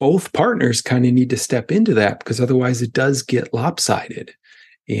both partners kind of need to step into that, because otherwise it does get lopsided.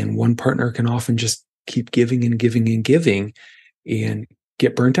 And one partner can often just keep giving and giving and giving and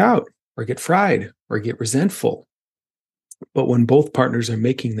get burnt out or get fried or get resentful. But when both partners are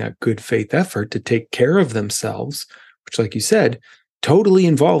making that good faith effort to take care of themselves, which, like you said, totally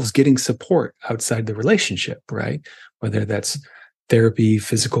involves getting support outside the relationship, right? Whether that's therapy,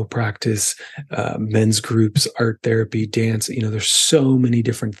 physical practice, men's groups, art therapy, dance, there's so many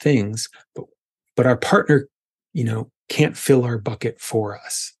different things, but our partner, can't fill our bucket for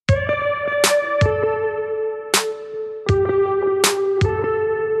us.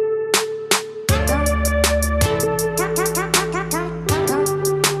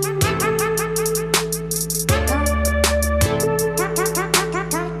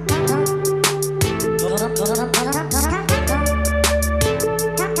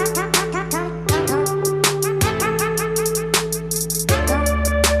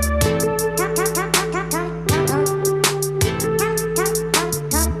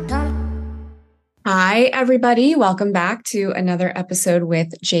 Hi, everybody. Welcome back to another episode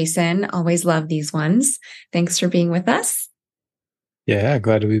with Jason. Always love these ones. Thanks for being with us. Yeah,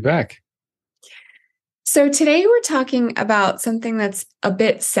 glad to be back. So today we're talking about something that's a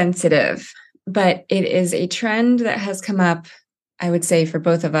bit sensitive, but it is a trend that has come up, I would say, for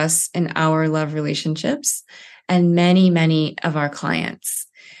both of us in our love relationships and many, many of our clients.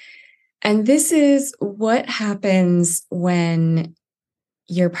 And this is what happens when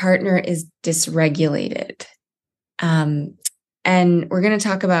your partner is dysregulated. And we're going to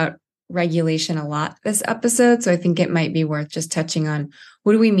talk about regulation a lot this episode. So I think it might be worth just touching on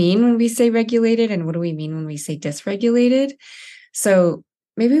what do we mean when we say regulated and what do we mean when we say dysregulated. So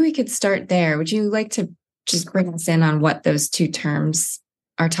maybe we could start there. Would you like to just bring us in on what those two terms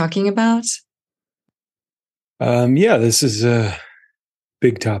are talking about? Yeah, this is a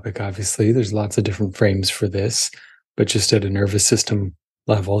big topic, obviously. There's lots of different frames for this, but just at a nervous system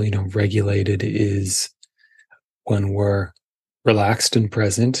level, regulated is when we're relaxed and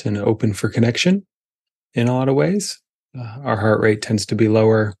present and open for connection in a lot of ways. Our heart rate tends to be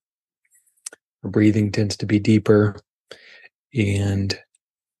lower. Our breathing tends to be deeper. And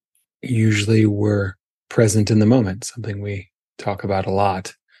usually we're present in the moment, something we talk about a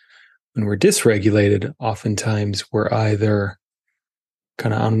lot. When we're dysregulated, oftentimes we're either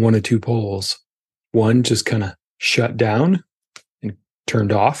kind of on one of two poles. One, just kind of shut down and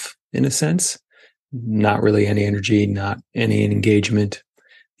turned off in a sense, not really any energy, not any engagement.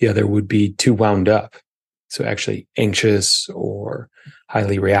 The other would be too wound up. So actually anxious or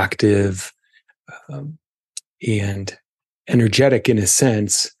highly reactive and energetic in a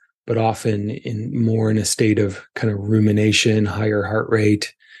sense, but often in a state of kind of rumination, higher heart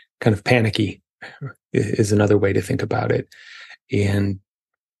rate, kind of panicky is another way to think about it. And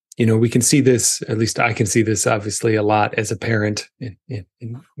we can see this, at least I can see this obviously a lot as a parent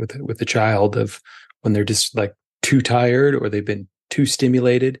with a child, of when they're just like too tired or they've been too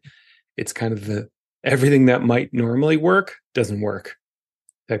stimulated. It's kind of everything that might normally work doesn't work.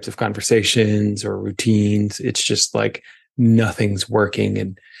 Types of conversations or routines. It's just like nothing's working,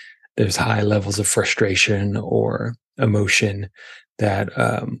 and there's high levels of frustration or emotion that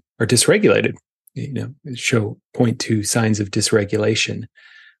are dysregulated. Point to signs of dysregulation.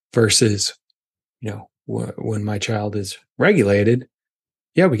 Versus, when my child is regulated,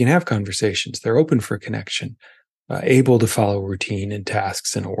 yeah, we can have conversations. They're open for connection, able to follow routine and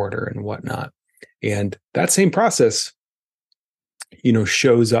tasks and order and whatnot. And that same process,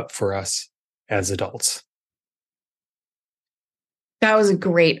 shows up for us as adults. That was a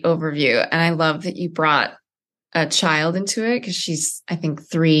great overview. And I love that you brought a child into it, because she's, I think,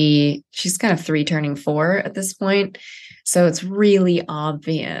 3. She's kind of 3 turning 4 at this point. So it's really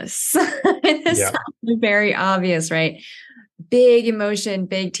obvious. It's very obvious, right? Big emotion,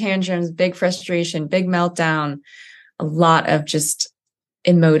 big tantrums, big frustration, big meltdown, a lot of just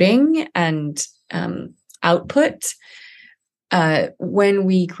emoting and output. When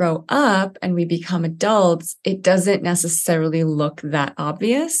we grow up and we become adults, it doesn't necessarily look that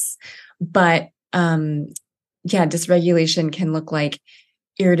obvious, but dysregulation can look like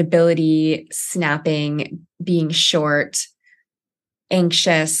irritability, snapping, being short,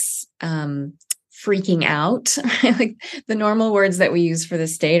 anxious, freaking out. Like the normal words that we use for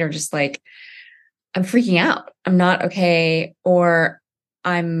this state are just like, I'm freaking out, I'm not okay, or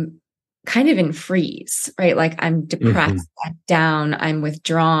I'm kind of in freeze, right? Like I'm depressed, I'm down, I'm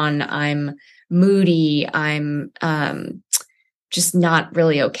withdrawn, I'm moody, I'm just not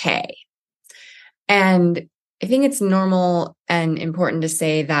really okay. And I think it's normal and important to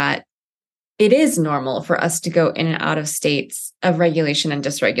say that it is normal for us to go in and out of states of regulation and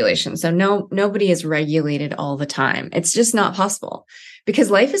dysregulation. So nobody is regulated all the time. It's just not possible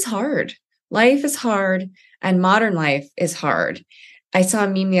because life is hard. Life is hard and modern life is hard. I saw a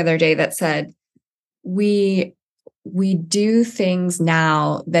meme the other day that said, we do things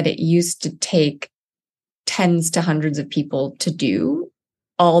now that it used to take tens to hundreds of people to do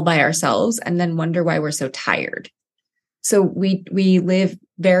all by ourselves and then wonder why we're so tired. So we live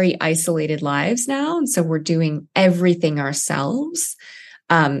very isolated lives now. And so we're doing everything ourselves.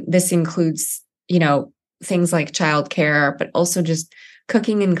 This includes, things like childcare, but also just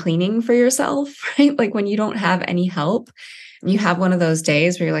cooking and cleaning for yourself, right? Like when you don't have any help and you have one of those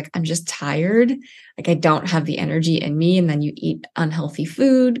days where you're like, I'm just tired. Like I don't have the energy in me. And then you eat unhealthy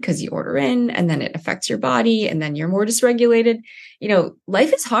food because you order in and then it affects your body and then you're more dysregulated.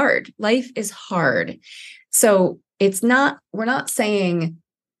 Life is hard. Life is hard. So we're not saying,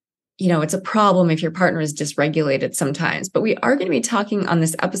 it's a problem if your partner is dysregulated sometimes, but we are going to be talking on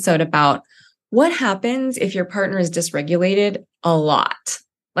this episode about what happens if your partner is dysregulated a lot,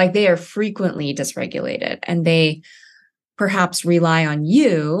 like they are frequently dysregulated and they perhaps rely on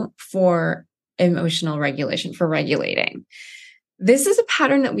you for emotional regulation, for regulating. This is a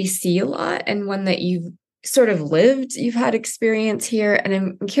pattern that we see a lot and one that you've sort of lived, you've had experience here. And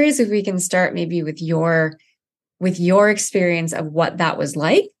I'm curious if we can start maybe with your experience of what that was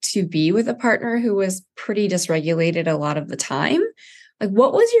like to be with a partner who was pretty dysregulated a lot of the time. Like,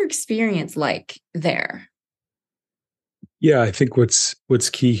 what was your experience like there? Yeah, I think what's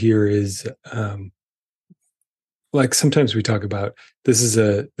key here is like sometimes we talk about this is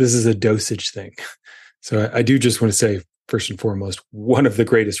a dosage thing. So I do just want to say first and foremost, one of the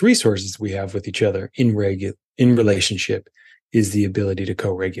greatest resources we have with each other in relationship is the ability to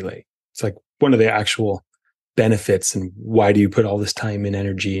co-regulate. It's like one of the actual benefits. And why do you put all this time and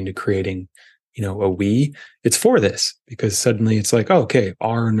energy into creating, a we? It's for this, because suddenly it's like, oh, okay,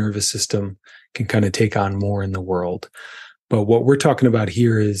 our nervous system can kind of take on more in the world. But what we're talking about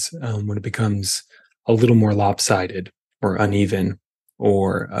here is when it becomes a little more lopsided or uneven,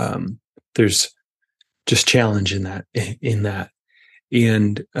 or there's just challenge in that.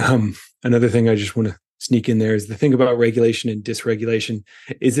 And another thing I just want to sneak in there is the thing about regulation and dysregulation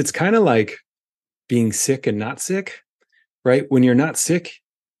is it's kind of like being sick and not sick, right? When you're not sick,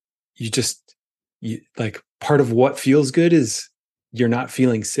 you like part of what feels good is you're not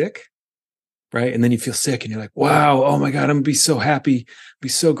feeling sick, right? And then you feel sick and you're like, wow, oh my God, I'm gonna be so happy, be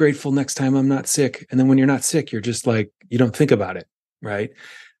so grateful next time I'm not sick. And then when you're not sick, you're just like, you don't think about it, right?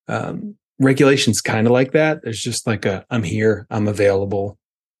 Regulation's kind of like that. There's just like I'm here, I'm available,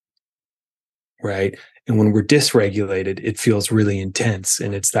 right? And when we're dysregulated, it feels really intense.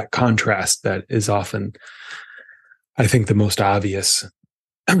 And it's that contrast that is often, I think, the most obvious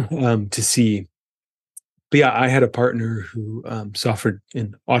to see. But yeah, I had a partner who suffered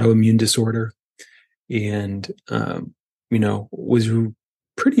an autoimmune disorder and, was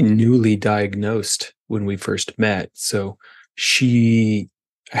pretty newly diagnosed when we first met. So she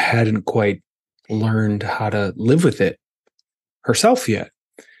hadn't quite learned how to live with it herself yet.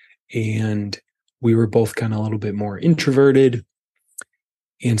 And we were both kind of a little bit more introverted.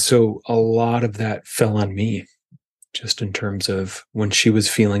 And so a lot of that fell on me, just in terms of when she was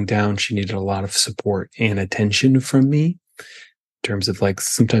feeling down, she needed a lot of support and attention from me, in terms of like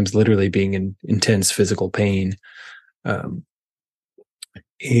sometimes literally being in intense physical pain. And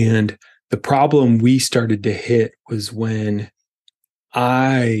the problem we started to hit was when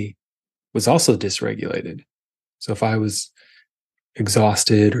I was also dysregulated. So if I was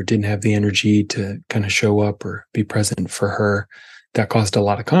exhausted or didn't have the energy to kind of show up or be present for her, that caused a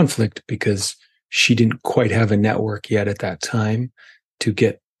lot of conflict because she didn't quite have a network yet at that time to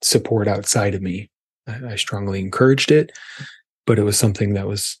get support outside of me. I strongly encouraged it, but it was something that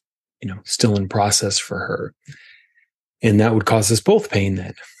was, still in process for her. And that would cause us both pain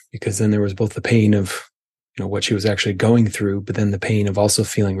then, because then there was both the pain of, what she was actually going through, but then the pain of also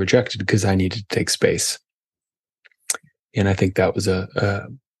feeling rejected because I needed to take space. And I think that was a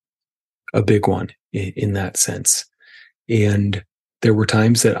big one in that sense. And there were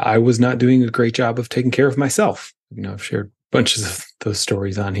times that I was not doing a great job of taking care of myself. I've shared bunches of those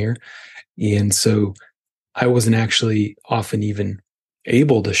stories on here. And so I wasn't actually often even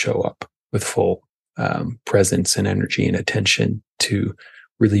able to show up with full presence and energy and attention to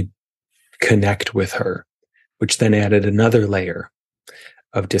really connect with her, which then added another layer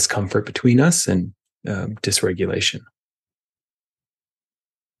of discomfort between us and dysregulation.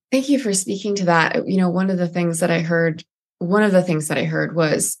 Thank you for speaking to that. One of the things that I heard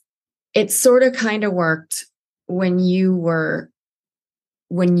was it sort of kind of worked when you were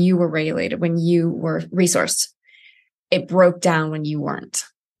when you were regulated, when you were resourced. It broke down when you weren't.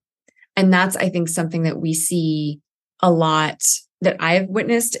 And that's, I think, something that we see a lot, that I've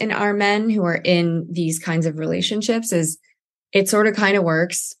witnessed in our men who are in these kinds of relationships, is it sort of kind of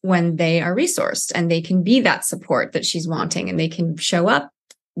works when they are resourced and they can be that support that she's wanting, and they can show up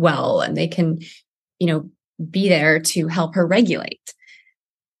well, and they can, be there to help her regulate.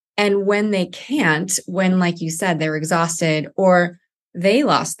 And when they can't, when, like you said, they're exhausted, or they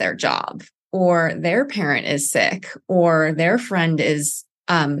lost their job, or their parent is sick, or their friend is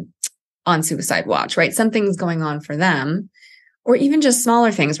on suicide watch, right? Something's going on for them, or even just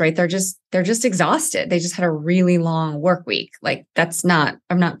smaller things, right? They're just exhausted. They just had a really long work week. Like, I'm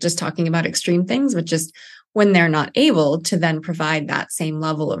not just talking about extreme things, but just when they're not able to then provide that same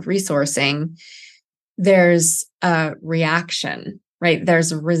level of resourcing, there's a reaction, right?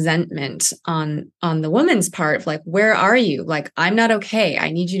 There's resentment on the woman's part of like, where are you? Like, I'm not okay.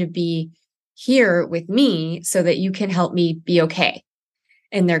 I need you to be here with me so that you can help me be okay.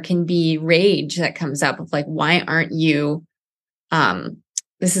 And there can be rage that comes up of like, why aren't you,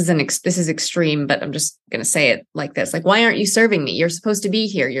 this is extreme, but I'm just going to say it like this. Like, why aren't you serving me? You're supposed to be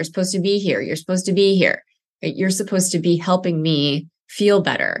here. You're supposed to be here. You're supposed to be here. Right? You're supposed to be helping me feel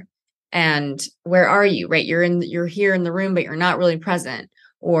better. And where are you? Right? You're here in the room, but you're not really present,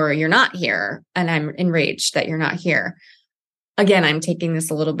 or you're not here. And I'm enraged that you're not here. Again, I'm taking this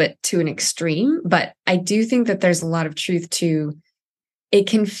a little bit to an extreme, but I do think that there's a lot of truth to it.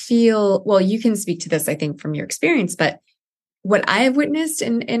 Can feel, well, you can speak to this, I think, from your experience, but what I have witnessed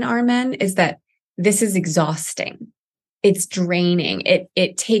in our men is that this is exhausting. It's draining.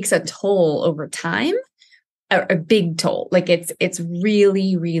 It takes a toll over time, a big toll. Like it's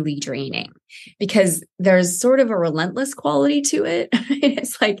really, really draining, because there's sort of a relentless quality to it.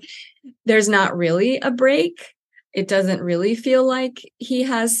 It's like, there's not really a break. It doesn't really feel like he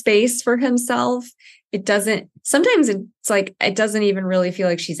has space for himself. Sometimes it's like, it doesn't even really feel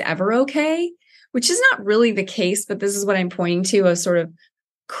like she's ever okay, which is not really the case. But this is what I'm pointing to, a sort of,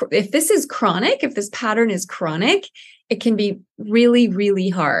 if this is chronic, if this pattern is chronic, it can be really, really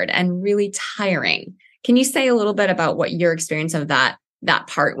hard and really tiring. Can you say a little bit about what your experience of that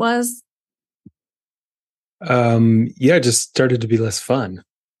part was? Yeah, it just started to be less fun.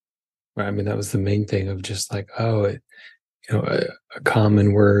 Right? I mean, that was the main thing of just like, a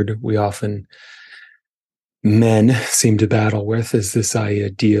common word we often men seem to battle with is this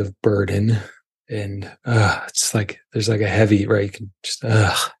idea of burden. And it's like, there's like a heavy, right? You can just,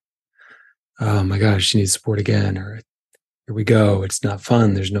 oh my gosh, she needs support again. Or here we go. It's not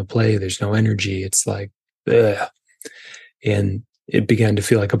fun. There's no play. There's no energy. It's like, ugh. And it began to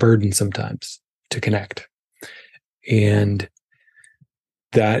feel like a burden sometimes to connect. And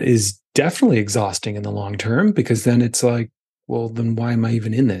that is definitely exhausting in the long term, because then it's like, well, then why am I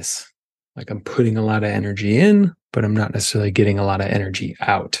even in this? Like, I'm putting a lot of energy in, but I'm not necessarily getting a lot of energy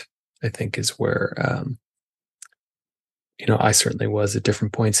out, I think is where, I certainly was at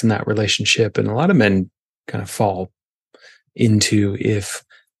different points in that relationship. And a lot of men kind of fall into, if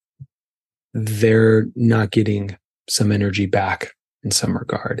they're not getting some energy back in some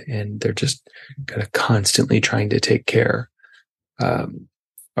regard, and they're just kind of constantly trying to take care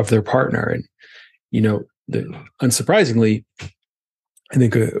of their partner. And, unsurprisingly, I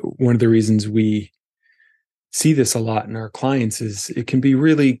think one of the reasons we see this a lot in our clients is it can be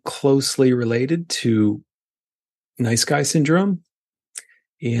really closely related to nice guy syndrome,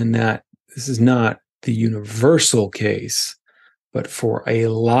 and that this is not the universal case, but for a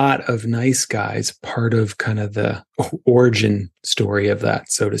lot of nice guys, part of kind of the origin story of that,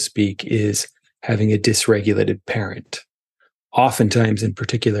 so to speak, is having a dysregulated parent. Oftentimes, in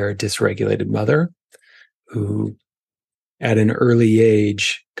particular, a dysregulated mother who, at an early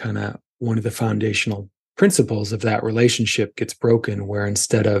age, kind of one of the foundational principles of that relationship gets broken, where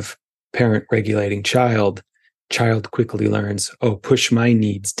instead of parent regulating child quickly learns, oh, push my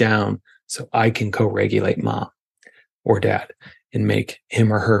needs down so I can co-regulate mom or dad and make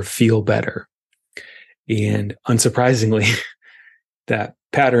him or her feel better. And unsurprisingly, that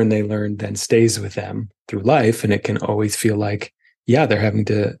pattern they learned then stays with them through life. And it can always feel like, yeah, they're having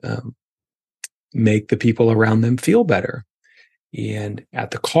to make the people around them feel better, and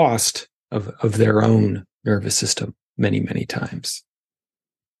at the cost of their own nervous system many, many times.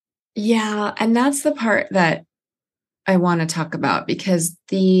 Yeah. And that's the part that I want to talk about, because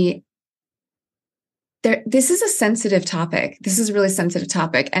this is a sensitive topic. This is a really sensitive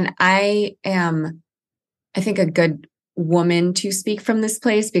topic. And I think, a good woman to speak from this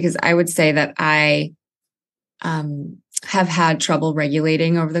place, because I would say that I have had trouble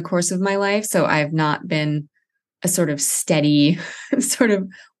regulating over the course of my life. So I've not been a sort of steady sort of,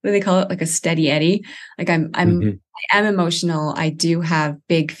 what do they call it? Like a steady Eddie. Like Mm-hmm. I am emotional. I do have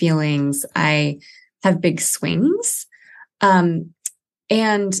big feelings. I have big swings. And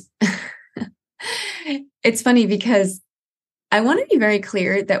it's funny because I want to be very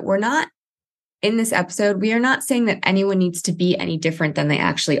clear that we're not in this episode, we are not saying that anyone needs to be any different than they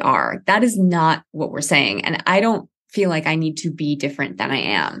actually are. That is not what we're saying. And I don't feel like I need to be different than I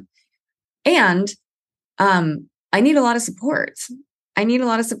am. And I need a lot of support. I need a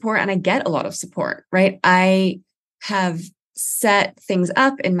lot of support and I get a lot of support, right? I have set things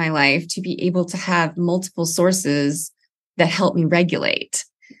up in my life to be able to have multiple sources that help me regulate.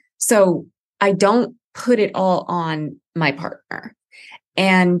 So I don't put it all on my partner.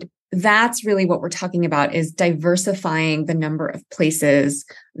 And that's really what we're talking about, is diversifying the number of places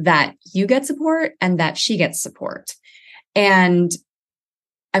that you get support and that she gets support. And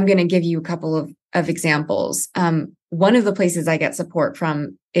I'm going to give you a couple of examples. One of the places I get support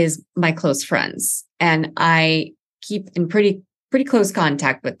from is my close friends, and I keep in pretty close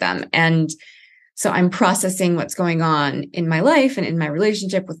contact with them. And so I'm processing what's going on in my life and in my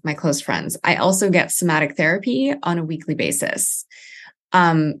relationship with my close friends. I also get somatic therapy on a weekly basis.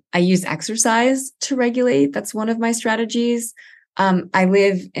 I use exercise to regulate. That's one of my strategies. I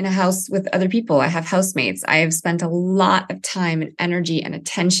live in a house with other people. I have housemates. I have spent a lot of time and energy and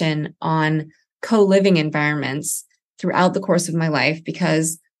attention on co-living environments throughout the course of my life,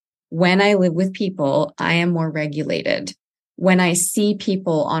 because when I live with people, I am more regulated. When I see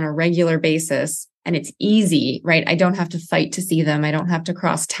people on a regular basis, and it's easy, right? I don't have to fight to see them. I don't have to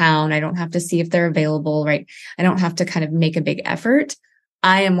cross town. I don't have to see if they're available, right? I don't have to kind of make a big effort.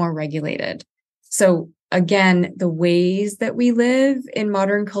 I am more regulated. So again, the ways that we live in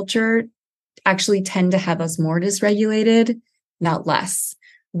modern culture actually tend to have us more dysregulated, not less.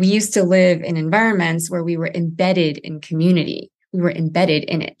 We used to live in environments where we were embedded in community. We were embedded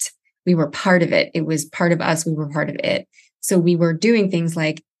in it. We were part of it. It was part of us. We were part of it. So we were doing things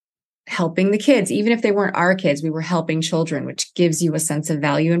like helping the kids, even if they weren't our kids, we were helping children, which gives you a sense of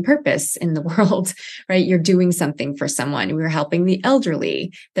value and purpose in the world, right? You're doing something for someone. We were helping the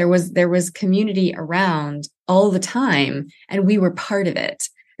elderly. There was community around all the time, and we were part of it.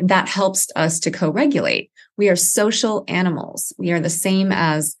 And that helps us to co-regulate. We are social animals. We are the same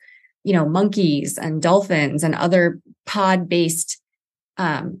as, monkeys and dolphins and other pod-based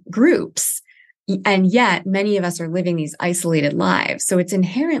groups. And yet many of us are living these isolated lives. So it's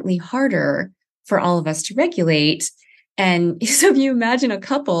inherently harder for all of us to regulate. And so if you imagine a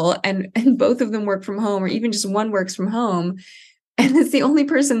couple and both of them work from home, or even just one works from home, and it's the only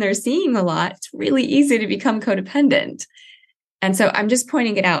person they're seeing a lot, it's really easy to become codependent. And so I'm just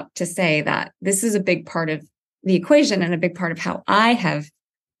pointing it out to say that this is a big part of the equation, and a big part of how I have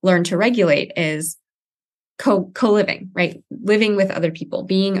learned to regulate is co-living, right? Living with other people,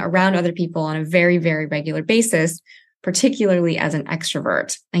 being around other people on a very, very regular basis, particularly as an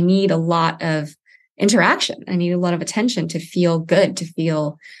extrovert. I need a lot of interaction. I need a lot of attention to feel good, to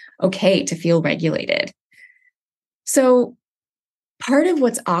feel okay, to feel regulated. So part of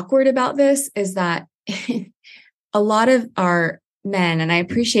what's awkward about this is that a lot of our men, and I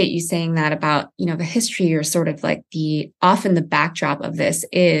appreciate you saying that about, the history, or sort of like often the backdrop of this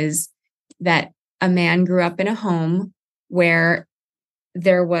is that a man grew up in a home where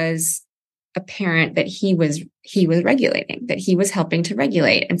there was a parent that he was regulating, that he was helping to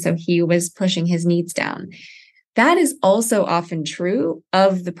regulate. And so he was pushing his needs down. That is also often true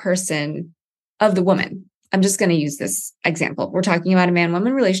of the woman. I'm just going to use this example. We're talking about a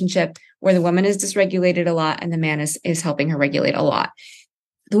man-woman relationship where the woman is dysregulated a lot and the man is helping her regulate a lot.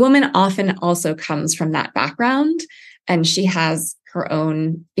 The woman often also comes from that background, and she has her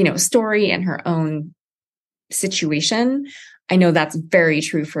own, story and her own situation. I know that's very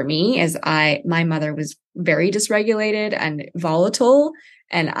true for me, as my mother was very dysregulated and volatile,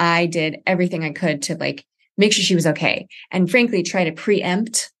 and I did everything I could to make sure she was okay. And frankly, try to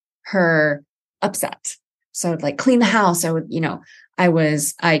preempt her upset. So I'd clean the house. I would,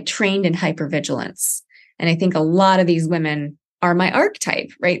 I trained in hypervigilance. And I think a lot of these women are my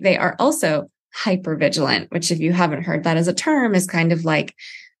archetype, right? They are also hypervigilant, which, if you haven't heard that as a term, is kind of like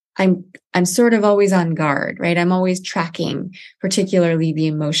I'm sort of always on guard, right? I'm always tracking, particularly the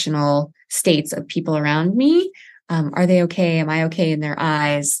emotional states of people around me. Are they okay? Am I okay in their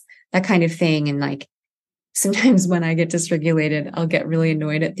eyes? That kind of thing. And sometimes when I get dysregulated, I'll get really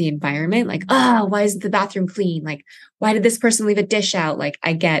annoyed at the environment. Why isn't the bathroom clean? Why did this person leave a dish out?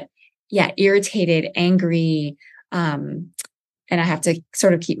 I get, irritated, angry. And I have to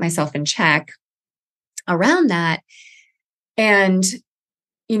sort of keep myself in check around that. And,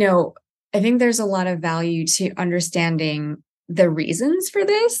 I think there's a lot of value to understanding the reasons for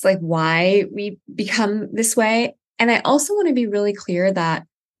this, like why we become this way. And I also want to be really clear that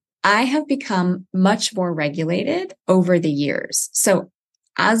I have become much more regulated over the years. So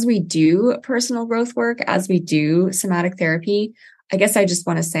as we do personal growth work, as we do somatic therapy, I guess I just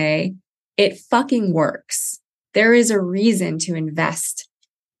want to say it fucking works. There is a reason to invest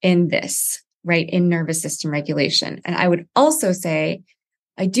in this, right? In nervous system regulation. And I would also say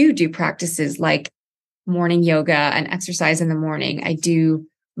I do practices like morning yoga and exercise in the morning. I do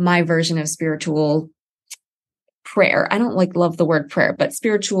my version of spiritual prayer. I don't love the word prayer, but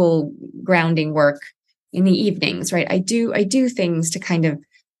spiritual grounding work in the evenings, right? I do things to kind of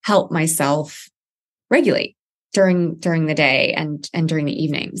help myself regulate during the day and during the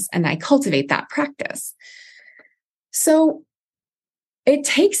evenings. And I cultivate that practice. So it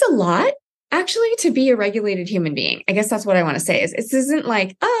takes a lot actually to be a regulated human being. I guess that's what I want to say is it isn't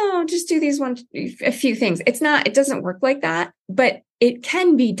like, oh, just do a few things. It doesn't work like that, but it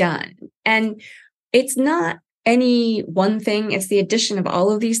can be done. And it's not any one thing. It's the addition of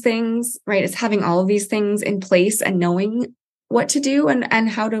all of these things, right? It's having all of these things in place and knowing what to do and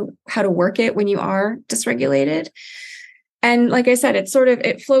how to work it when you are dysregulated. And like I said,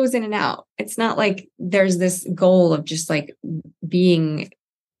 it flows in and out. It's not like there's this goal of just like being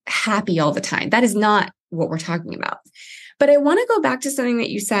happy all the time. That is not what we're talking about. But I want to go back to something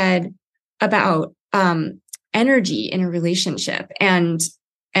that you said about energy in a relationship and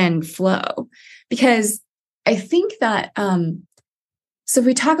flow, because I think that so if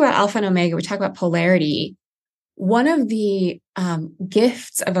we talk about alpha and omega, we talk about polarity. One of the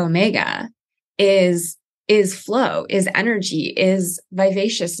gifts of omega is flow, is energy, is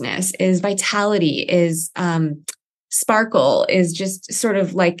vivaciousness, is vitality, is sparkle, is just sort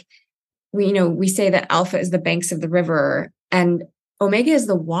of like, we say that alpha is the banks of the river and omega is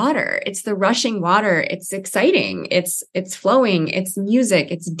the water. It's the rushing water. It's exciting. It's flowing. It's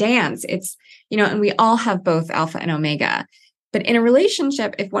music. It's dance. It's, and we all have both alpha and omega. But in a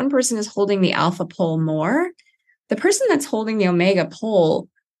relationship, if one person is holding the alpha pole more, the person that's holding the omega pole,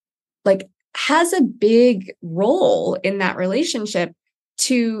 like, has a big role in that relationship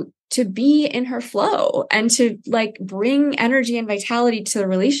to be in her flow and to like bring energy and vitality to the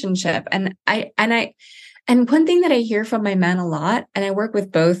relationship. And one thing that I hear from my men a lot, and I work with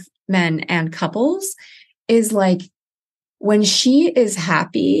both men and couples, is like, when she is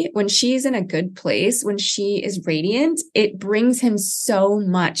happy, when she's in a good place, when she is radiant, it brings him so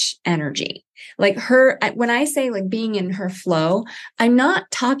much energy. Like when I say like being in her flow, I'm not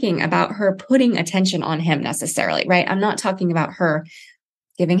talking about her putting attention on him necessarily, right? I'm not talking about her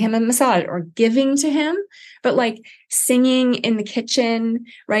giving him a massage or giving to him, but like singing in the kitchen,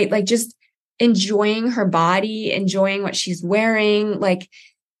 right? Like just enjoying her body, enjoying what she's wearing, like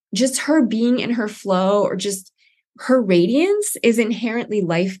just her being in her flow, or just her radiance is inherently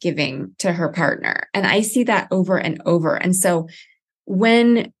life-giving to her partner. And I see that over and over. And so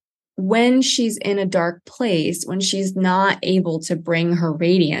when she's in a dark place, when she's not able to bring her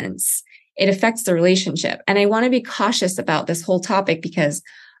radiance, it affects the relationship. And I want to be cautious about this whole topic because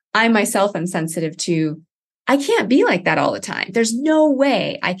I myself am sensitive to, I can't be like that all the time. There's no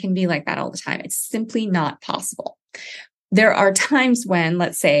way I can be like that all the time. It's simply not possible. There are times when,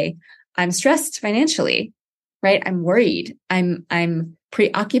 let's say, I'm stressed financially, right? I'm worried. I'm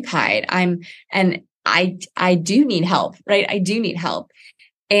preoccupied. I do need help, right? I do need help.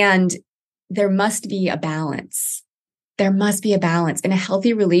 And there must be a balance. There must be a balance in a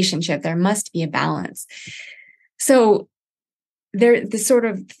healthy relationship. There must be a balance. So the sort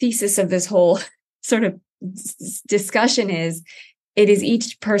of thesis of this whole sort of discussion is, it is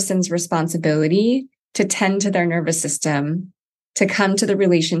each person's responsibility to tend to their nervous system, to come to the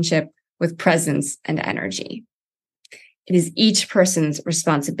relationship with presence and energy. It is each person's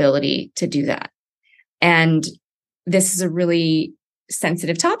responsibility to do that. And this is a really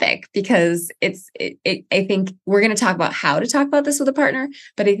sensitive topic because I think we're going to talk about how to talk about this with a partner,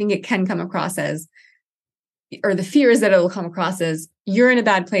 but I think it can come across as, or the fear is that it will come across as, you're in a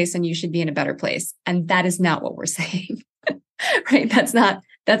bad place and you should be in a better place. And that is not what we're saying, right? That's not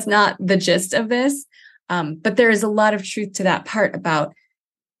the gist of this. But there is a lot of truth to that part about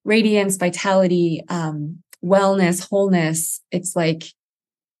radiance, vitality, wellness, wholeness. It's like,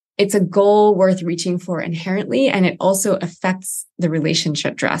 it's a goal worth reaching for inherently, and it also affects the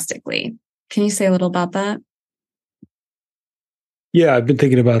relationship drastically. Can you say a little about that? Yeah, I've been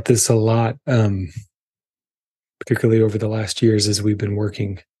thinking about this a lot, particularly over the last years as we've been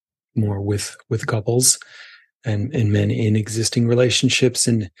working more with couples and men in existing relationships.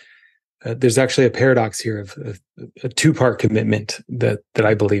 And there's actually a paradox here of a two-part commitment that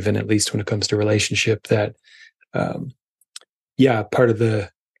I believe in, at least when it comes to relationship. That part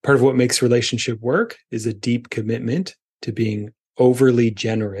of what makes relationship work is a deep commitment to being overly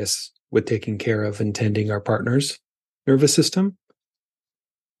generous with taking care of and tending our partner's nervous system.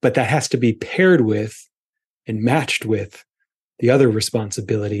 But that has to be paired with and matched with the other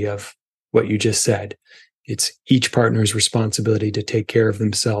responsibility of what you just said. It's each partner's responsibility to take care of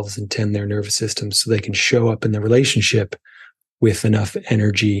themselves and tend their nervous system so they can show up in the relationship with enough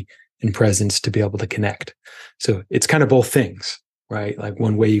energy and presence to be able to connect. So it's kind of both things, right? Like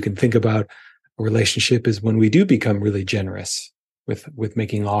one way you can think about a relationship is when we do become really generous with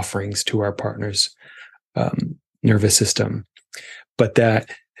making offerings to our partner's nervous system. But that,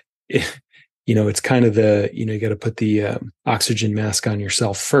 it's kind of you got to put the oxygen mask on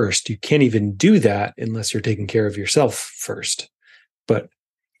yourself first. You can't even do that unless you're taking care of yourself first. But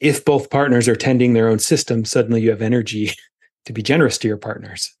if both partners are tending their own system, suddenly you have energy to be generous to your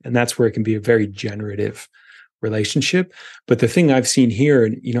partners. And that's where it can be a very generative relationship. But the thing I've seen here,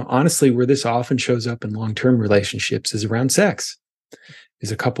 and honestly, where this often shows up in long-term relationships is around sex.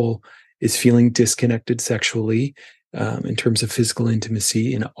 Is a couple is feeling disconnected sexually in terms of physical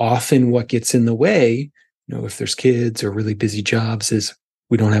intimacy. And often what gets in the way, if there's kids or really busy jobs, is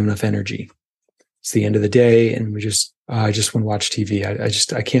we don't have enough energy. It's the end of the day and I just want to watch TV.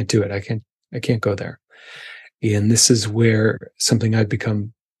 I can't do it. I can't go there. And this is where something I've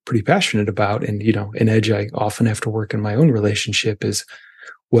become pretty passionate about. And, an edge I often have to work in my own relationship is,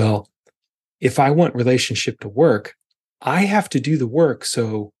 well, if I want relationship to work, I have to do the work.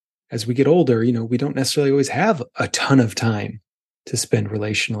 So as we get older, we don't necessarily always have a ton of time to spend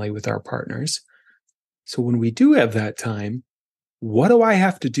relationally with our partners. So when we do have that time, what do I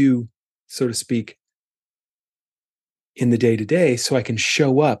have to do, so to speak, in the day-to-day so I can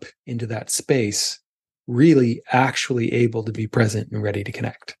show up into that space really actually able to be present and ready to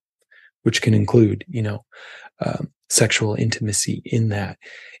connect, which can include, sexual intimacy in that.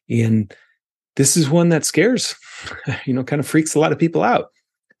 And this is one that scares, kind of freaks a lot of people out,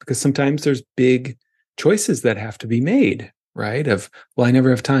 because sometimes there's big choices that have to be made, right? Well, I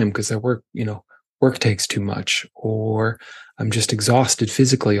never have time because I work, work takes too much, or I'm just exhausted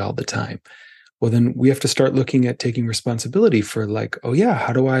physically all the time. Well, then we have to start looking at taking responsibility for oh yeah,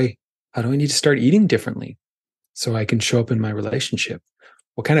 how do I need to start eating differently so I can show up in my relationship?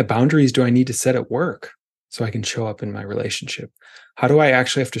 What kind of boundaries do I need to set at work so I can show up in my relationship? How do I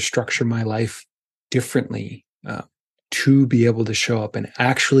actually have to structure my life differently to be able to show up and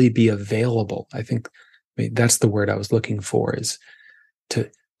actually be available? I think that's the word I was looking for, is to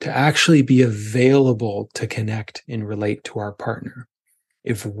actually be available to connect and relate to our partner.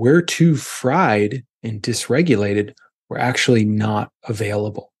 If we're too fried and dysregulated, we're actually not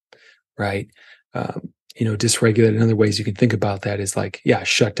available, right? Dysregulated, in other ways you can think about that is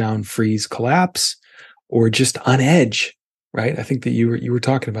shut down, freeze, collapse, or just on edge, right? I think that you were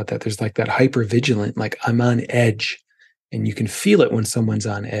talking about that. There's that hyper vigilant, I'm on edge, and you can feel it when someone's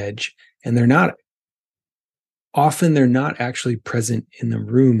on edge, and they're not actually present in the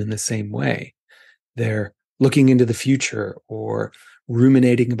room in the same way. They're looking into the future or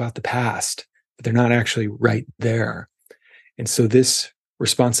ruminating about the past, but they're not actually right there. And so this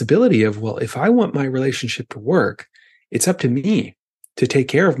responsibility of, well, if I want my relationship to work, it's up to me to take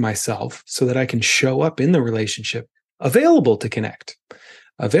care of myself so that I can show up in the relationship available to connect,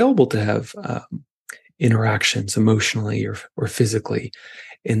 available to have interactions emotionally or physically.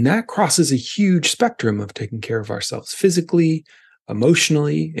 And that crosses a huge spectrum of taking care of ourselves physically,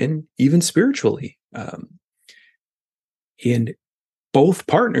 emotionally, and even spiritually. And both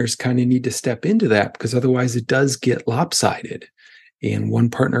partners kind of need to step into that, because otherwise it does get lopsided. And one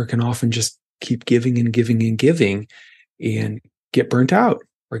partner can often just keep giving and giving and giving and get burnt out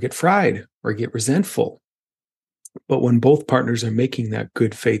or get fried or get resentful. But when both partners are making that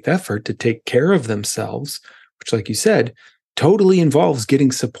good faith effort to take care of themselves, which, like you said, totally involves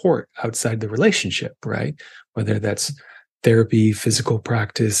getting support outside the relationship, right? Whether that's therapy, physical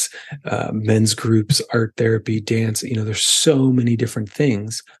practice, men's groups, art therapy, dance, there's so many different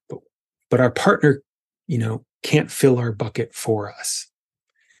things, but our partner, can't fill our bucket for us.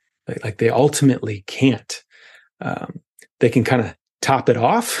 Like they ultimately can't. They can kind of top it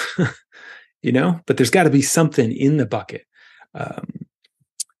off, but there's got to be something in the bucket.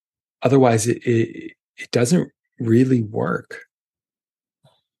 Otherwise it doesn't really work.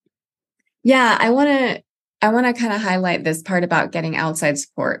 Yeah, I want to kind of highlight this part about getting outside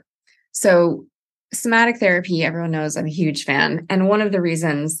support. So somatic therapy, everyone knows I'm a huge fan. And one of the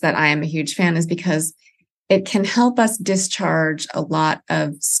reasons that I am a huge fan is because it can help us discharge a lot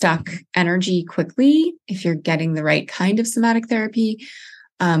of stuck energy quickly if you're getting the right kind of somatic therapy.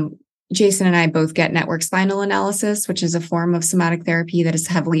 Jason and I both get network spinal analysis, which is a form of somatic therapy that is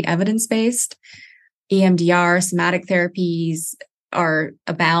heavily evidence-based. EMDR, somatic therapies are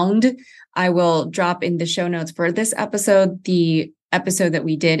abound. I will drop in the show notes for this episode, the episode that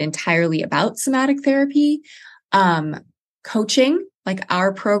we did entirely about somatic therapy, coaching, like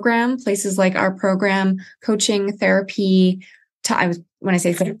our program, places like our program, coaching, therapy. When I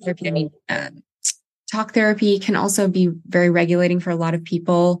say therapy, I mean talk therapy can also be very regulating for a lot of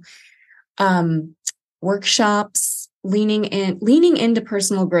people. Workshops, leaning into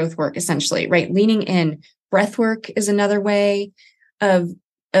personal growth work, essentially, right? Leaning in. Breath work is another way of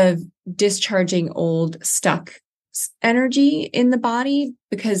discharging old stuck energy in the body,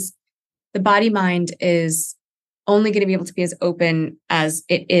 because the body mind is only going to be able to be as open as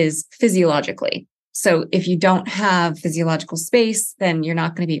it is physiologically. So if you don't have physiological space, then you're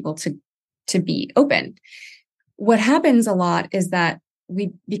not going to be able to be open. What happens a lot is that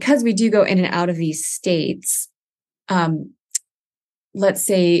because we do go in and out of these states, let's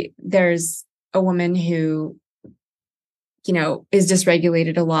say there's a woman who, is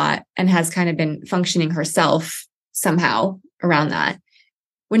dysregulated a lot and has kind of been functioning herself somehow around that.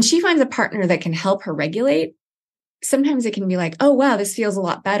 When she finds a partner that can help her regulate, sometimes it can be like, oh, wow, this feels a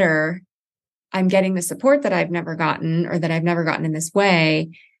lot better. I'm getting the support that I've never gotten, or that I've never gotten in this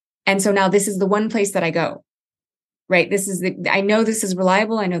way. And so now this is the one place that I go, right? I know this is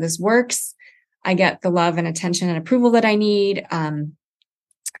reliable. I know this works. I get the love and attention and approval that I need.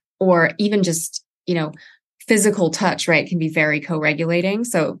 Or even just, physical touch, right, can be very co-regulating.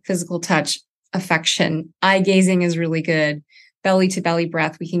 So physical touch, affection, eye gazing is really good. Belly to belly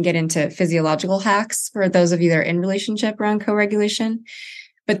breath. We can get into physiological hacks for those of you that are in relationship around co-regulation.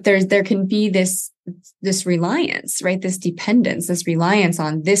 But there can be this reliance, right? This dependence, this reliance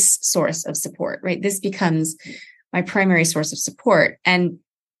on this source of support, right? This becomes my primary source of support. And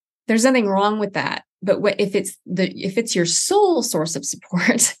there's nothing wrong with that. But if it's your sole source of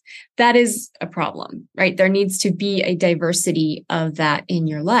support, that is a problem, right? There needs to be a diversity of that in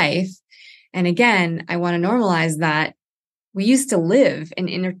your life. And again, I want to normalize that we used to live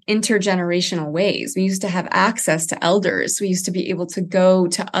in intergenerational ways. We used to have access to elders. We used to be able to go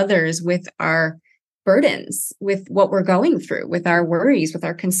to others with our burdens, with what we're going through, with our worries, with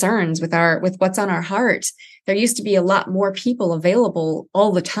our concerns, with what's on our heart. There used to be a lot more people available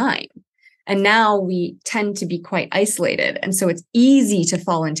all the time. And now we tend to be quite isolated. And so it's easy to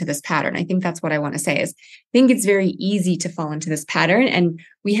fall into this pattern. I think that's what I want to say is, I think it's very easy to fall into this pattern. And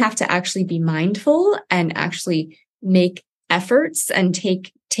we have to actually be mindful and actually make efforts and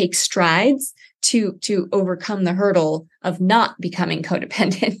take strides to overcome the hurdle of not becoming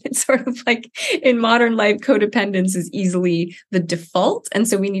codependent. It's sort of like in modern life, codependence is easily the default. And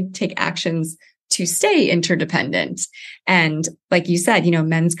so we need to take actions to stay interdependent. And like you said,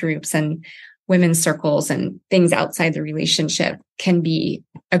 men's groups and women's circles and things outside the relationship can be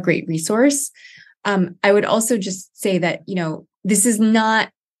a great resource. I would also just say that, this is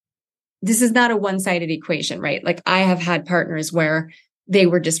not a one-sided equation, right? Like I have had partners where they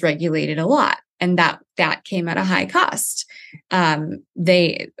were dysregulated a lot, and that came at a high cost. I'm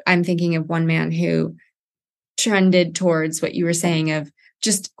thinking of one man who trended towards what you were saying of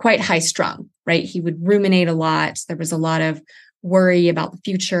just quite high strung, right? He would ruminate a lot. There was a lot of worry about the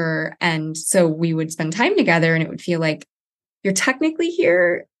future. And so we would spend time together and it would feel like, you're technically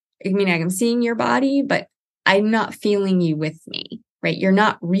here. I mean, I'm seeing your body, but I'm not feeling you with me, right? You're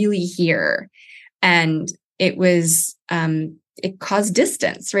not really here. And it was, it caused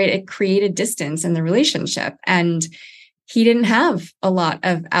distance, right? It created distance in the relationship. And he didn't have a lot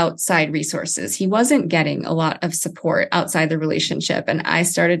of outside resources. He wasn't getting a lot of support outside the relationship. And I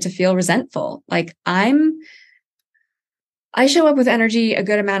started to feel resentful. Like I show up with energy a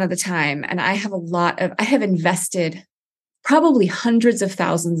good amount of the time. And I have invested probably hundreds of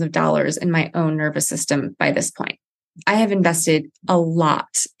thousands of dollars in my own nervous system by this point. I have invested a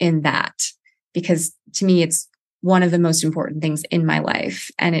lot in that because to me, it's one of the most important things in my life.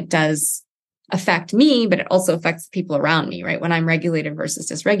 And it does affect me, but it also affects the people around me, right? When I'm regulated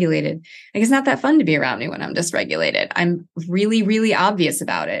versus dysregulated, like it's not that fun to be around me when I'm dysregulated. I'm really, really obvious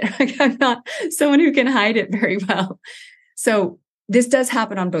about it. Like I'm not someone who can hide it very well. So this does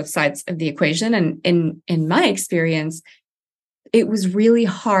happen on both sides of the equation. And in my experience, it was really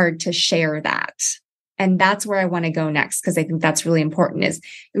hard to share that. And that's where I want to go next, because I think that's really important.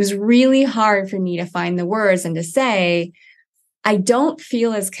 It was really hard for me to find the words and to say, I don't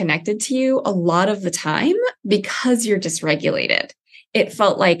feel as connected to you a lot of the time because you're dysregulated. It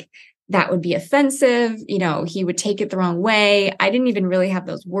felt like that would be offensive. He would take it the wrong way. I didn't even really have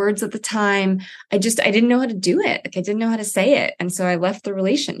those words at the time. I didn't know how to do it. Like, I didn't know how to say it. And so I left the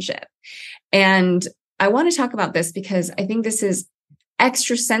relationship. And I want to talk about this because I think this is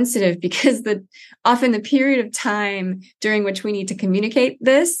extra sensitive, because often the period of time during which we need to communicate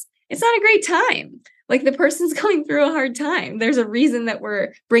this, it's not a great time. Like, the person's going through a hard time. There's a reason that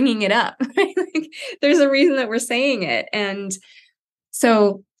we're bringing it up, right? Like, there's a reason that we're saying it. And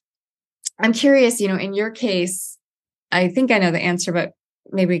so I'm curious, in your case, I think I know the answer, but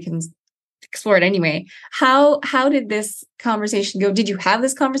maybe we can explore it anyway. How did this conversation go? Did you have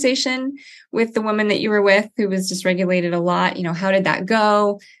this conversation with the woman that you were with who was dysregulated a lot? How did that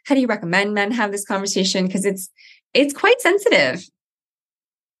go? How do you recommend men have this conversation? Because it's quite sensitive.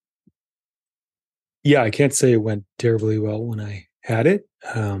 Yeah, I can't say it went terribly well when I had it.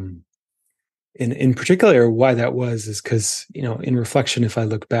 In particular, why that was is because, in reflection, if I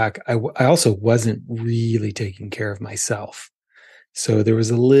look back, I also wasn't really taking care of myself. So there was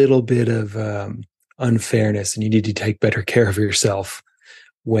a little bit of unfairness, and you need to take better care of yourself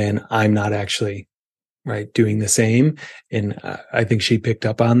when I'm not actually doing the same. And I think she picked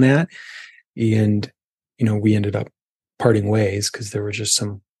up on that. And, we ended up parting ways because there were just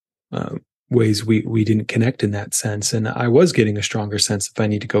some ways we didn't connect in that sense. And I was getting a stronger sense if I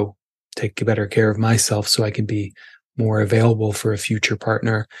need to go take better care of myself so I can be more available for a future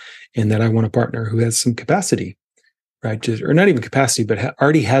partner, and that I want a partner who has some capacity, right? Or not even capacity, but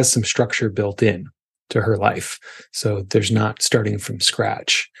already has some structure built in to her life. So there's not starting from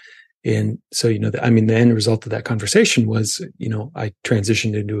scratch. And so, the end result of that conversation was, I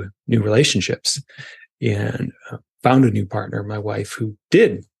transitioned into new relationships and found a new partner, my wife, who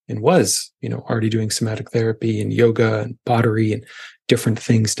did and was, already doing somatic therapy and yoga and pottery and different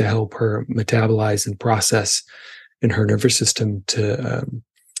things to help her metabolize and process in her nervous system to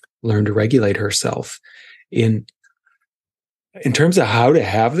learn to regulate herself. In terms of how to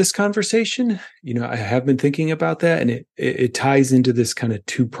have this conversation, I have been thinking about that, and it ties into this kind of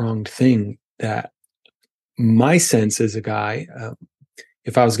two-pronged thing that my sense as a guy,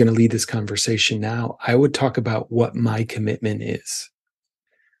 if I was going to lead this conversation now, I would talk about what my commitment is.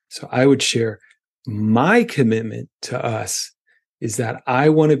 So I would share my commitment to us is that I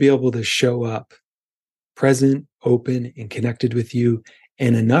want to be able to show up present, open, and connected with you,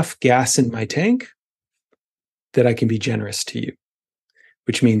 and enough gas in my tank that I can be generous to you,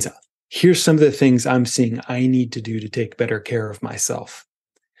 which means here's some of the things I'm seeing I need to do to take better care of myself.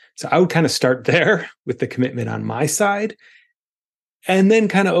 So I would kind of start there with the commitment on my side, and then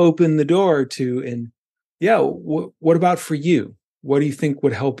kind of open the door to, and what about for you? What do you think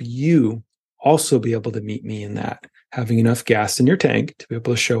would help you also be able to meet me in that? Having enough gas in your tank to be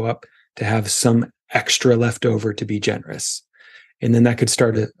able to show up, to have some extra left over to be generous. And then that could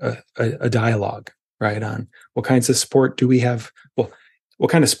start a dialogue, right? On what kinds of support do we have? Well, what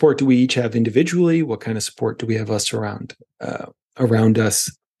kind of support do we each have individually? What kind of support do we have us around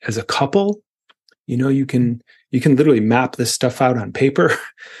us as a couple? You can literally map this stuff out on paper.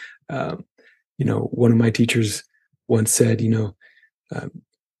 One of my teachers once said,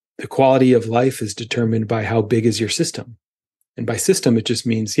 the quality of life is determined by how big is your system. And by system, it just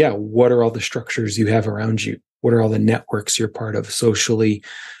means, what are all the structures you have around you? What are all the networks you're part of socially,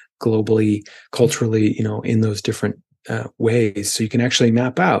 globally, culturally, in those different ways. So you can actually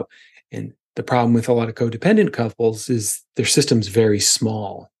map out. And the problem with a lot of codependent couples is their system's very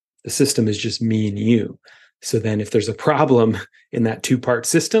small. The system is just me and you. So then if there's a problem in that two-part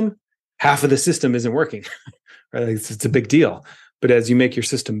system, half of the system isn't working, right? It's a big deal. But as you make your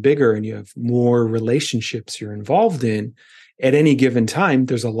system bigger and you have more relationships you're involved in, at any given time,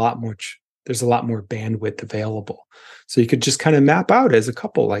 there's a lot more bandwidth available. So you could just kind of map out as a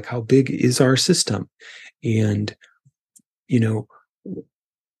couple, like, how big is our system? And,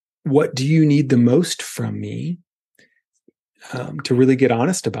 what do you need the most from me? To really get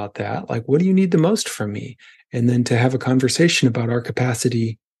honest about that. Like, what do you need the most from me? And then to have a conversation about our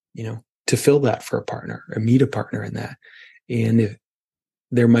capacity, to fill that for a partner or meet a partner in that. And if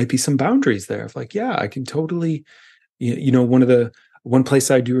there might be some boundaries there of like, I can totally, one place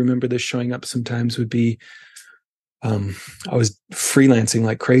I do remember this showing up sometimes would be, I was freelancing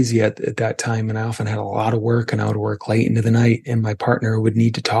like crazy at that time, and I often had a lot of work, and I would work late into the night, and my partner would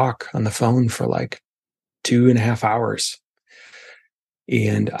need to talk on the phone for like 2.5 hours.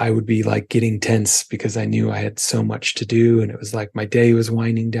 And I would be like getting tense because I knew I had so much to do, and it was like my day was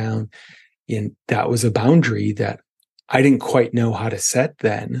winding down. And that was a boundary that I didn't quite know how to set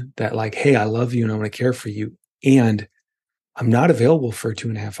then, that like, hey, I love you and I want to care for you, and I'm not available for a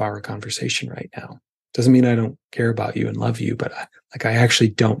 2.5 hour conversation right now. Doesn't mean I don't care about you and love you, but I actually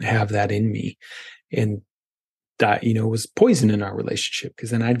don't have that in me. And that, was poison in our relationship, because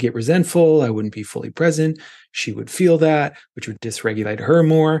then I'd get resentful. I wouldn't be fully present. She would feel that, which would dysregulate her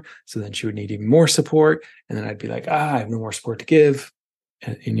more. So then she would need even more support. And then I'd be like, I have no more support to give.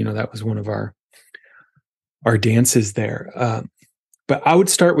 And that was one of our dances there. But I would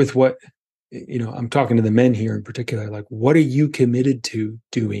start with what, I'm talking to the men here in particular, like, what are you committed to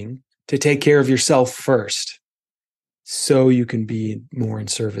doing to take care of yourself first, so you can be more in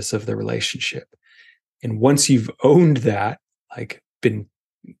service of the relationship? And once you've owned that, like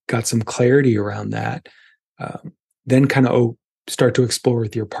got some clarity around that, then kind of start to explore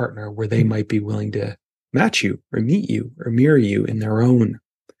with your partner where they might be willing to match you or meet you or mirror you in their own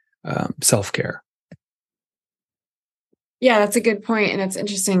self-care. Yeah, that's a good point. And it's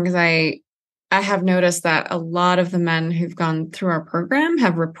interesting because I have noticed that a lot of the men who've gone through our program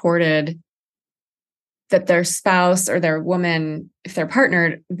have reported that their spouse or their woman, if they're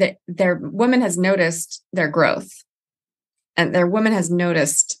partnered, that their woman has noticed their growth, and their woman has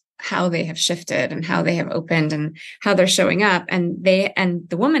noticed how they have shifted and how they have opened and how they're showing up. And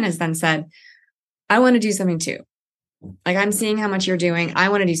the woman has then said, I want to do something too. Like, I'm seeing how much you're doing. I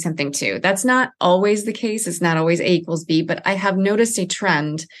want to do something too. That's not always the case. It's not always A equals B, but I have noticed a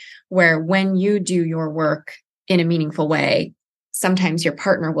trend where when you do your work in a meaningful way, sometimes your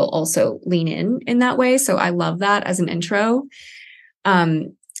partner will also lean in that way. So I love that as an intro.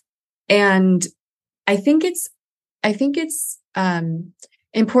 And I think it's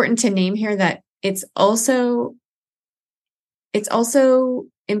important to name here that it's also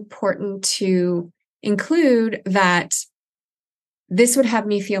important to include that this would have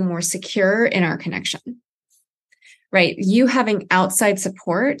me feel more secure in our connection, right? You having outside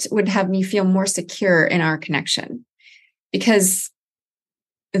support would have me feel more secure in our connection, because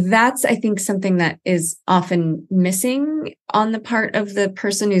that's, I think, something that is often missing on the part of the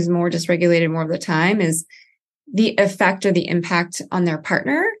person who's more dysregulated more of the time, is the effect or the impact on their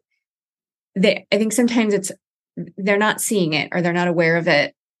partner. I think sometimes they're not seeing it or they're not aware of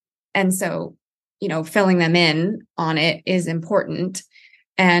it. And so, filling them in on it is important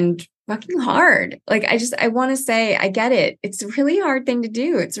and fucking hard. Like, I want to say, I get it. It's a really hard thing to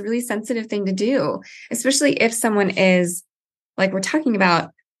do. It's a really sensitive thing to do, especially if someone is, like we're talking about,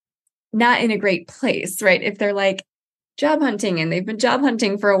 not in a great place, right? If they're like job hunting and they've been job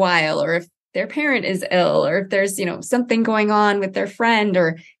hunting for a while, or if their parent is ill, or if there's, something going on with their friend,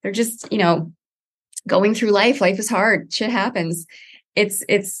 or they're just, going through life. Life is hard. Shit happens. It's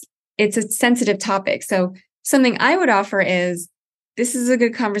a sensitive topic. So something I would offer is, this is a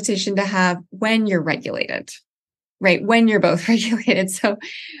good conversation to have when you're regulated, right? When you're both regulated. So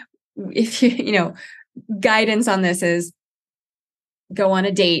if guidance on this is, go on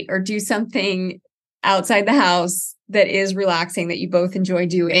a date or do something outside the house that is relaxing, that you both enjoy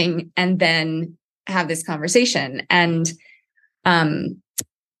doing, and then have this conversation. And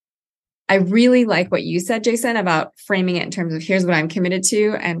I really like what you said, Jason, about framing it in terms of, here's what I'm committed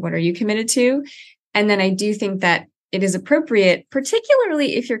to and what are you committed to? And then I do think that it is appropriate,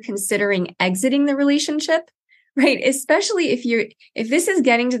 particularly if you're considering exiting the relationship, right? Especially if this is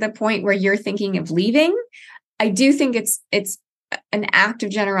getting to the point where you're thinking of leaving, I do think it's an act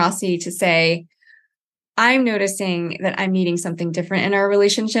of generosity to say, I'm noticing that I'm needing something different in our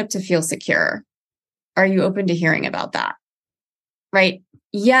relationship to feel secure. Are you open to hearing about that? Right?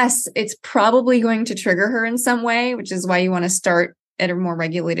 Yes, it's probably going to trigger her in some way, which is why you want to start at a more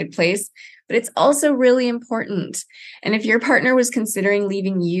regulated place. But it's also really important. And if your partner was considering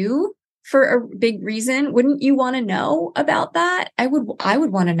leaving you for a big reason, wouldn't you want to know about that? I would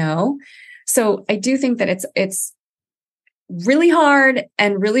want to know. So I do think that it's really hard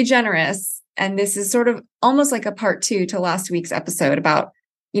and really generous. And this is sort of almost like a part 2 to last week's episode about,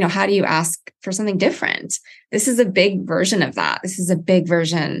 how do you ask for something different? This is a big version of that. This is a big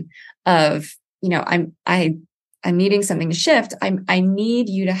version of, I'm needing something to shift. I need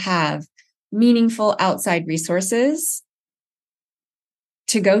you to have meaningful outside resources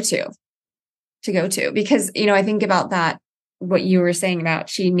to go to, because, I think about that, what you were saying about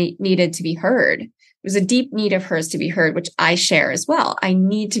she needed to be heard. It was a deep need of hers to be heard, which I share as well. I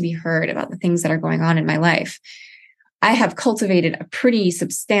need to be heard about the things that are going on in my life. I have cultivated a pretty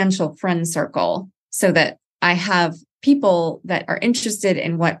substantial friend circle so that I have people that are interested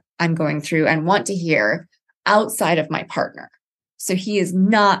in what I'm going through and want to hear outside of my partner. So he is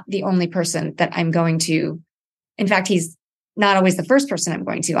not the only person that I'm going to. In fact, he's not always the first person I'm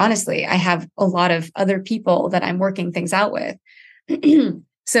going to. Honestly, I have a lot of other people that I'm working things out with.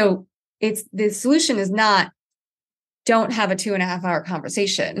 So the solution is not, don't have a 2.5-hour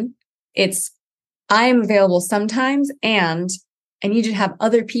conversation. It's, I'm available sometimes, and I need you to have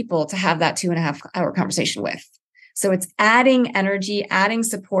other people to have that 2.5 hour conversation with. So it's adding energy, adding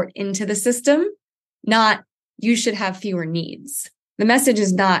support into the system, not you should have fewer needs. The message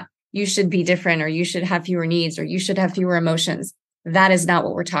is not you should be different, or you should have fewer needs, or you should have fewer emotions. That is not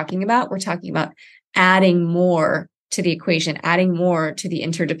what we're talking about. We're talking about adding more to the equation, adding more to the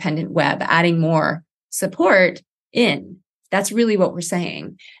interdependent web, adding more support in. That's really what we're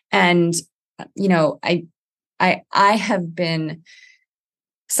saying. And, I have been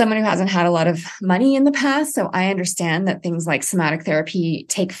someone who hasn't had a lot of money in the past. So I understand that things like somatic therapy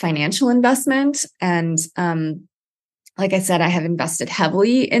take financial investment. And, like I said, I have invested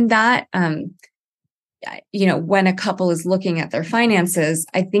heavily in that. When a couple is looking at their finances,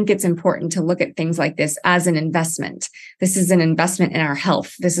 I think it's important to look at things like this as an investment. This is an investment in our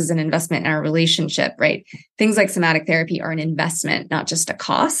health. This is an investment in our relationship, right? Things like somatic therapy are an investment, not just a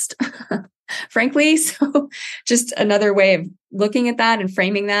cost, frankly. So just another way of looking at that and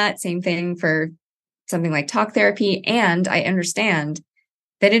framing that. Same thing for something like talk therapy. And I understand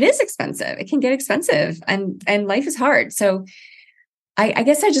that it is expensive. It can get expensive, and life is hard. So I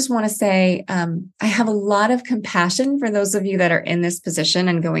guess I just want to say I have a lot of compassion for those of you that are in this position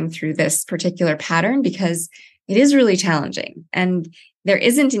and going through this particular pattern, because it is really challenging and there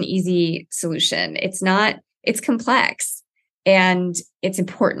isn't an easy solution. It's complex and it's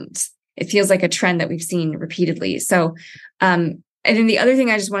important. It feels like a trend that we've seen repeatedly. So, and then the other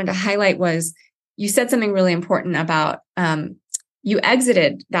thing I just wanted to highlight was you said something really important about you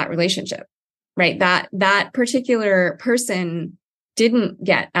exited that relationship, right? That particular person didn't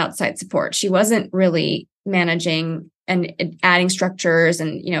get outside support. She wasn't really managing and adding structures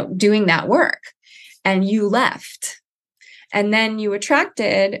and, doing that work. And you left. And then you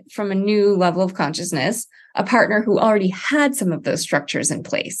attracted, from a new level of consciousness, a partner who already had some of those structures in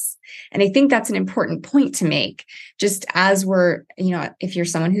place. And I think that's an important point to make, just as we're, if you're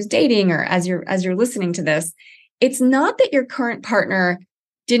someone who's dating, or as you're listening to this, it's not that your current partner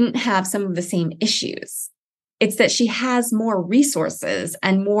didn't have some of the same issues. It's that she has more resources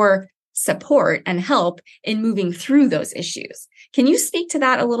and more support and help in moving through those issues. Can you speak to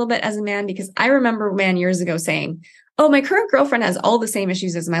that a little bit as a man? Because I remember a man years ago saying, oh, my current girlfriend has all the same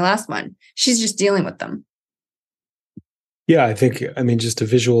issues as my last one. She's just dealing with them. Yeah, just a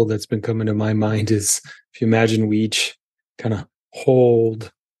visual that's been coming to my mind is, if you imagine we each kind of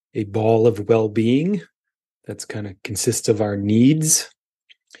hold a ball of well-being that's kind of consists of our needs.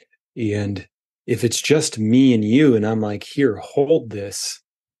 And if it's just me and you, and I'm like, here, hold this,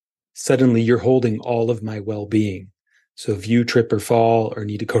 suddenly you're holding all of my well-being. So if you trip or fall or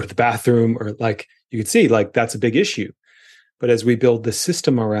need to go to the bathroom, or you can see, that's a big issue. But as we build the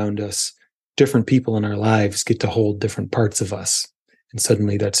system around us, different people in our lives get to hold different parts of us. And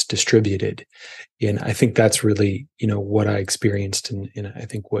suddenly that's distributed. And I think that's really, what I experienced. And I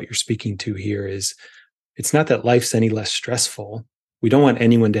think what you're speaking to here is, it's not that life's any less stressful. We don't want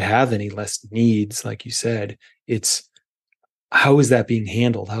anyone to have any less needs, like you said. It's, how is that being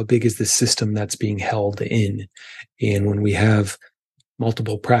handled? How big is the system that's being held in? And when we have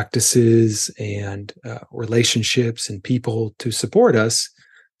multiple practices and relationships and people to support us,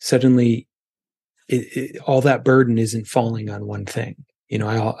 suddenly all that burden isn't falling on one thing.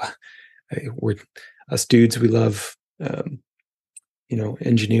 We're us dudes, we love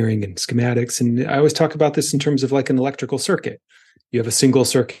engineering and schematics. And I always talk about this in terms of like an electrical circuit. You have a single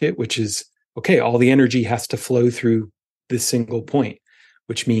circuit, which is, okay, all the energy has to flow through this single point,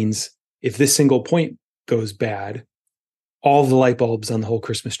 which means if this single point goes bad, all the light bulbs on the whole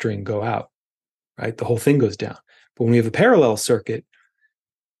Christmas tree go out, right? The whole thing goes down. But when we have a parallel circuit,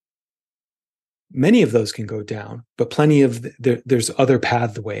 many of those can go down, but plenty of there's other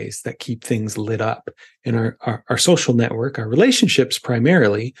pathways that keep things lit up. In our social network, our relationships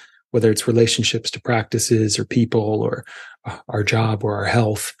primarily, whether it's relationships to practices or people or our job or our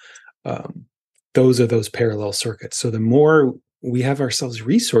health, those are those parallel circuits. So the more we have ourselves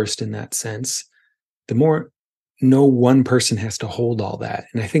resourced in that sense, the more no one person has to hold all that.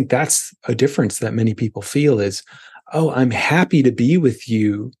 And I think that's a difference that many people feel is, oh, I'm happy to be with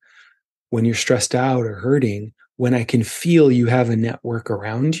you when you're stressed out or hurting. When I can feel you have a network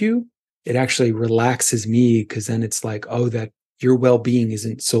around you, it actually relaxes me, because then it's like, oh, that your well-being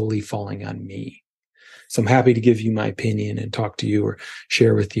isn't solely falling on me. So I'm happy to give you my opinion and talk to you or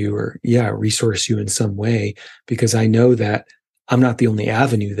share with you or, resource you in some way, because I know that I'm not the only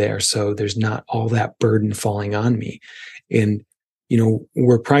avenue there. So there's not all that burden falling on me. And,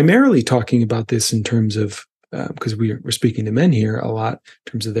 we're primarily talking about this in terms of, because we're speaking to men here a lot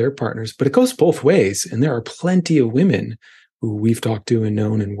in terms of their partners, but it goes both ways. And there are plenty of women who we've talked to and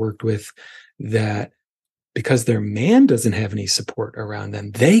known and worked with that because their man doesn't have any support around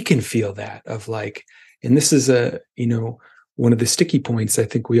them, they can feel that of like, and this is one of the sticky points I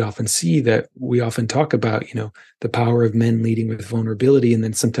think we often see, that we often talk about, the power of men leading with vulnerability. And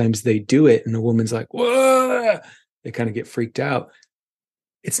then sometimes they do it and the woman's like, whoa, they kind of get freaked out.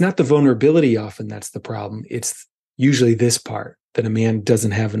 It's not the vulnerability often that's the problem. It's usually this part, that a man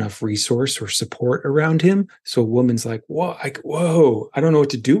doesn't have enough resource or support around him. So a woman's like, whoa, I don't know what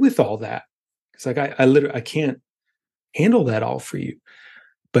to do with all that. It's like, I literally, I can't handle that all for you.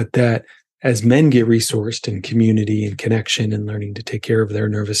 But that as men get resourced in community and connection and learning to take care of their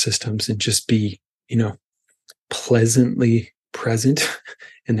nervous systems and just be, pleasantly present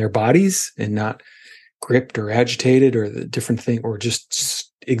in their bodies and not gripped or agitated or the different thing, or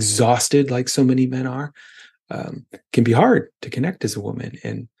just exhausted like so many men are, can be hard to connect as a woman.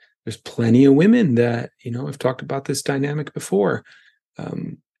 And there's plenty of women that, I've talked about this dynamic before,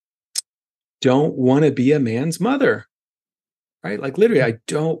 don't want to be a man's mother, right? Like literally, I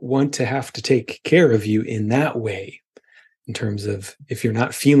don't want to have to take care of you in that way. In terms of, if you're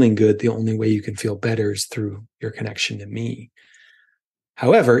not feeling good, the only way you can feel better is through your connection to me.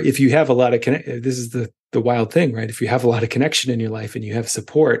 However, if you have a lot of this is the wild thing, right? If you have a lot of connection in your life and you have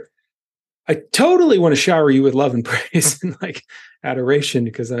support, I totally want to shower you with love and praise and like adoration,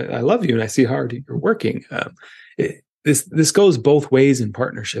 because I love you and I see how hard you're working. This goes both ways in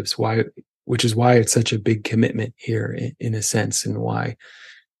partnerships. Which is why it's such a big commitment here, in a sense, and why,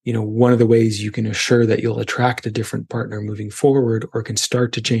 one of the ways you can assure that you'll attract a different partner moving forward, or can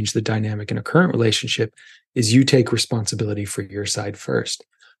start to change the dynamic in a current relationship, is you take responsibility for your side first.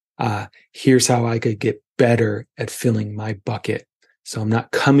 Here's how I could get better at filling my bucket. So I'm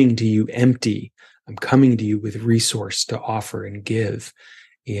not coming to you empty. I'm coming to you with resource to offer and give.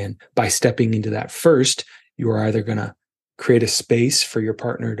 And by stepping into that first, you are either going to create a space for your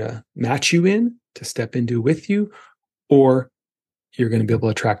partner to match you in, to step into with you, or you're going to be able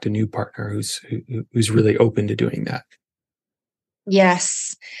to attract a new partner who's really open to doing that.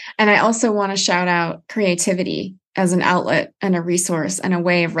 Yes. And I also want to shout out creativity as an outlet and a resource and a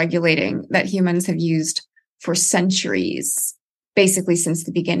way of regulating that humans have used for centuries, basically since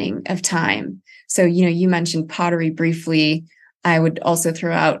the beginning of time. So, you mentioned pottery briefly. I would also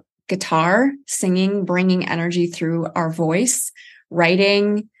throw out guitar, singing, bringing energy through our voice,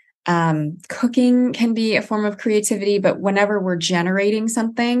 writing, cooking can be a form of creativity, but whenever we're generating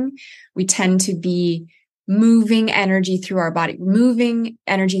something, we tend to be moving energy through our body.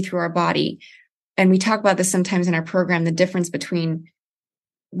 And we talk about this sometimes in our program, the difference between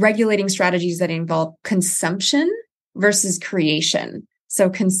regulating strategies that involve consumption versus creation. So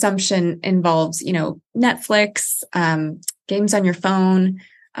consumption involves, Netflix, games on your phone,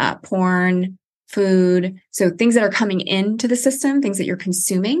 porn, food. So things that are coming into the system, things that you're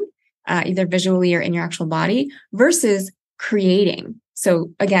consuming, either visually or in your actual body, versus creating.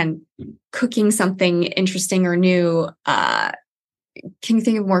 So again, cooking something interesting or new. Can you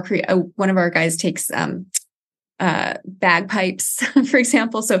think of more one of our guys takes bagpipes, for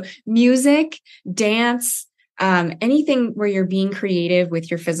example. So music, dance, anything where you're being creative with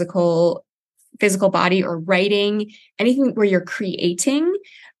your physical body, or writing, anything where you're creating.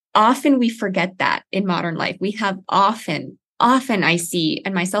 Often we forget that in modern life. We have often I see,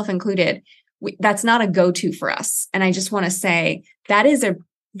 and myself included, that's not a go-to for us. And I just want to say that is a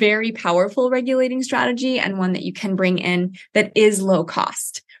very powerful regulating strategy, and one that you can bring in that is low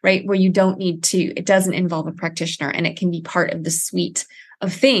cost, right? Where you don't need to, it doesn't involve a practitioner, and it can be part of the suite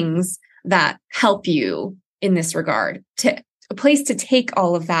of things that help you in this regard, to a place to take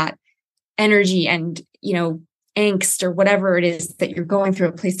all of that energy and, angst or whatever it is that you're going through,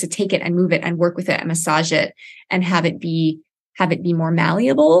 a place to take it and move it and work with it and massage it and have it be more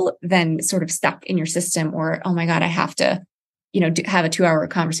malleable than sort of stuck in your system, or, oh my God, I have to, have a 2-hour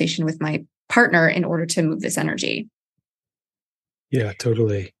conversation with my partner in order to move this energy. Yeah,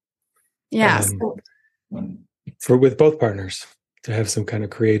 totally. Yeah. With both partners, to have some kind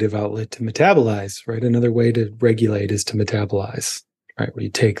of creative outlet to metabolize, right? Another way to regulate is to metabolize, right? Where you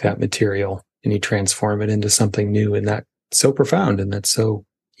take that material and you transform it into something new, and that's so profound and that's so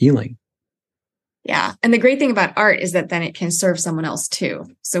healing. Yeah. And the great thing about art is that then it can serve someone else too.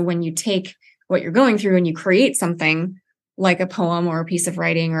 So when you take what you're going through and you create something like a poem or a piece of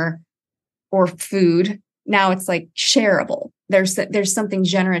writing or food, now it's like shareable. There's something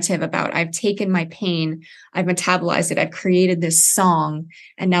generative about, I've taken my pain, I've metabolized it, I've created this song,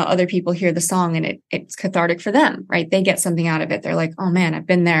 and now other people hear the song and it's cathartic for them, right? They get something out of it. They're like, oh man, I've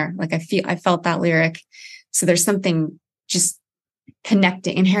been there. Like I felt that lyric. So there's something just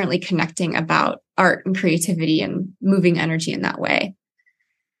inherently connecting about art and creativity and moving energy in that way.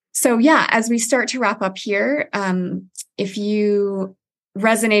 So yeah, as we start to wrap up here, if you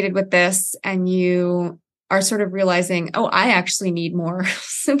resonated with this and you are sort of realizing, oh, I actually need more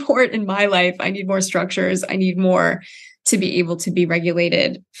support in my life. I need more structures. I need more to be able to be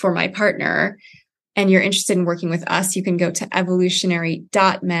regulated for my partner. And you're interested in working with us, you can go to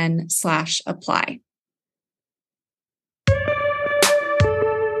evolutionary.men/apply.